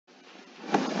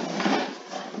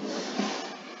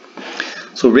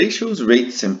So ratios,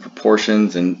 rates, and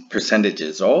proportions and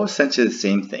percentages are all essentially the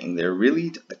same thing. They're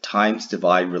really a times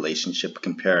divide relationship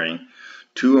comparing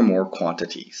two or more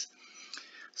quantities.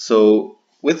 So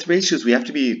with ratios, we have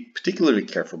to be particularly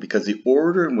careful because the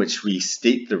order in which we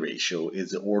state the ratio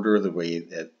is the order of the way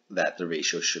that the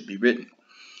ratio should be written.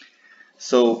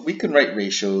 So we can write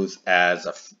ratios as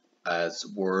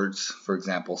words. For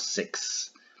example,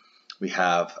 6. We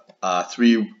have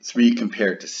 3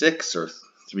 compared to 6, or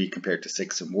 3 compared to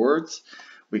 6 in words.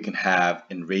 We can have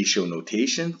in ratio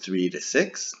notation 3 to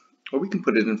 6, or we can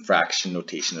put it in fraction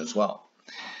notation as well.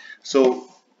 So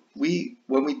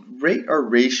when we rate our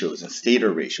ratios and state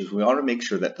our ratios, we want to make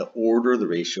sure that the order of the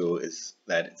ratio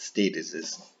that it's stated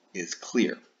is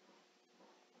clear.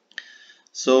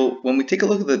 So when we take a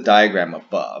look at the diagram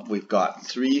above, we've got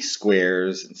 3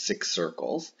 squares and 6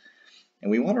 circles. And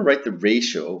we want to write the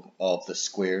ratio of the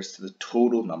squares to the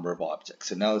total number of objects.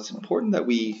 So now it's important that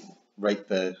we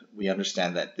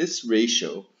understand that this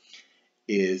ratio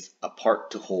is a part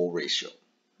to whole ratio.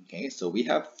 Okay, so we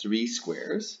have 3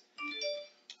 squares.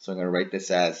 So I'm going to write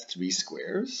this as 3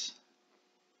 squares.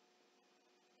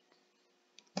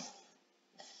 So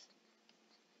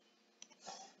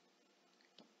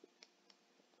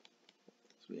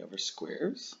we have our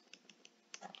squares.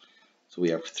 So we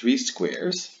have 3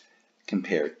 squares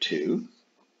compared to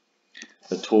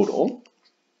the total.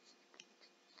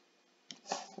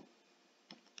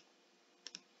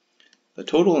 The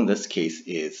total in this case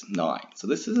is 9. So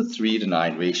this is a 3 to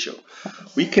 9 ratio.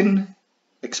 We can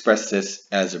express this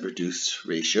as a reduced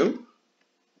ratio.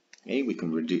 Okay, we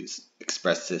can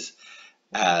express this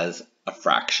as a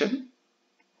fraction.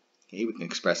 Okay, we can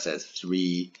express it as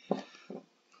 3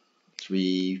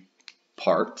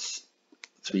 parts,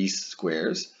 3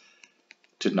 squares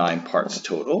to 9 parts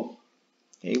total.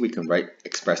 Okay, we can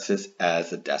express this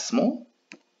as a decimal.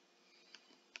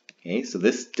 Okay, so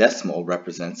this decimal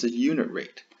represents a unit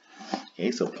rate.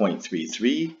 Okay, so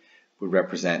 0.33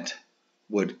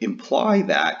 would imply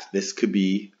that this could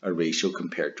be a ratio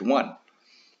compared to 1,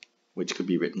 which could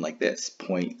be written like this: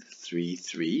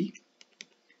 0.33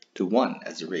 to 1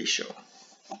 as a ratio.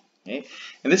 Okay,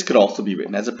 and this could also be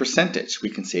written as a percentage.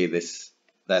 We can say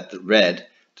that the red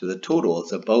to the total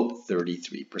is about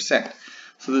 33%.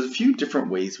 So there's a few different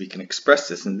ways we can express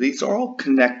this, and these are all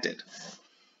connected.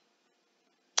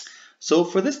 So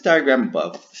for this diagram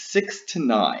above, 6 to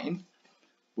 9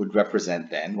 would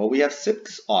represent then, well, we have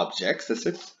 6 objects.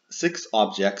 The six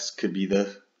objects could be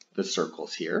the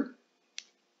circles here.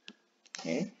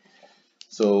 Okay,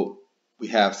 so we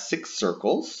have 6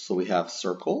 circles, so we have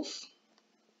circles.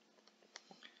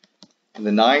 And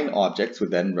the 9 objects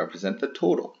would then represent the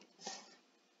total.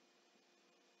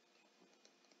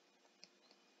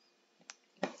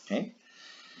 Okay,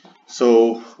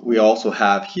 so we also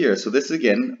have here, so this is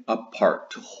again a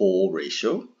part to whole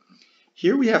ratio.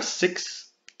 Here we have 6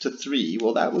 to 3,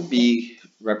 well, that would be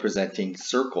representing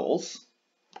circles.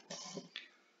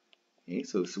 Okay,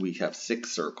 so we have 6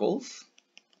 circles.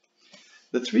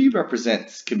 The 3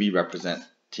 can be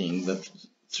representing the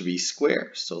 3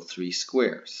 squares, so 3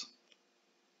 squares.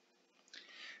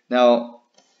 Now,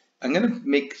 I'm going to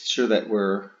make sure that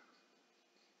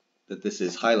this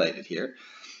is highlighted here.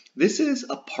 This is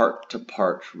a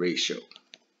part-to-part ratio.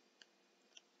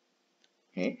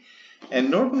 Okay, and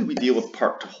normally we deal with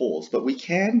part to wholes, but we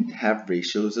can have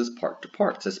ratios as part to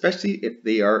parts, especially if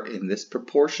they are in this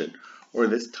proportion or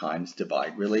this times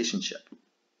divide relationship.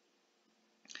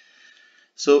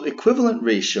 So equivalent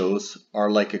ratios are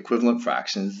like equivalent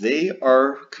fractions. They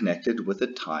are connected with the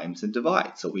times and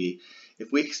divide. So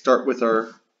if we start with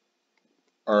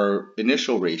our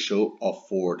initial ratio of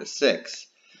 4 to 6,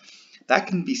 that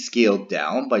can be scaled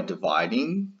down by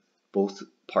dividing both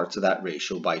parts of that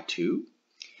ratio by 2,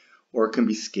 or it can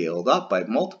be scaled up by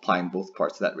multiplying both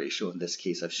parts of that ratio. In this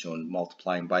case, I've shown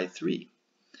multiplying by 3.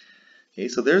 Okay,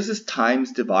 so there's this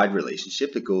times divide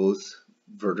relationship that goes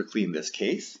vertically in this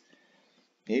case.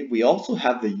 Okay, we also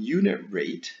have the unit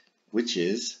rate, which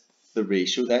is the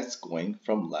ratio that's going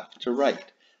from left to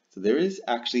right. So there is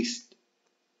actually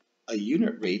a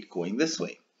unit rate going this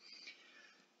way.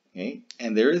 Okay,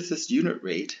 and there is this unit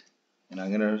rate, and I'm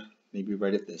going to maybe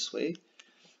write it this way.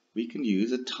 We can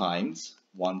use a times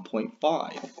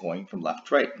 1.5 going from left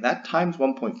to right. And that times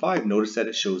 1.5, notice that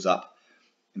it shows up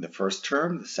in the first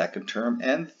term, the second term,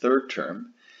 and the third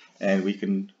term. And we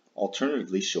can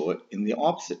alternatively show it in the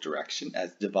opposite direction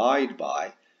as divide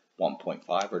by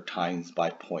 1.5 or times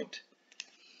by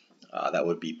that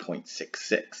would be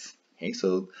 0.66. Okay,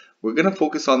 so we're going to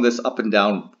focus on this up and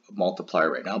down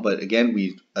multiplier right now, but again,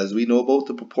 as we know about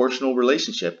the proportional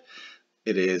relationship,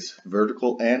 it is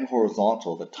vertical and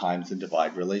horizontal, the times and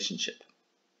divide relationship.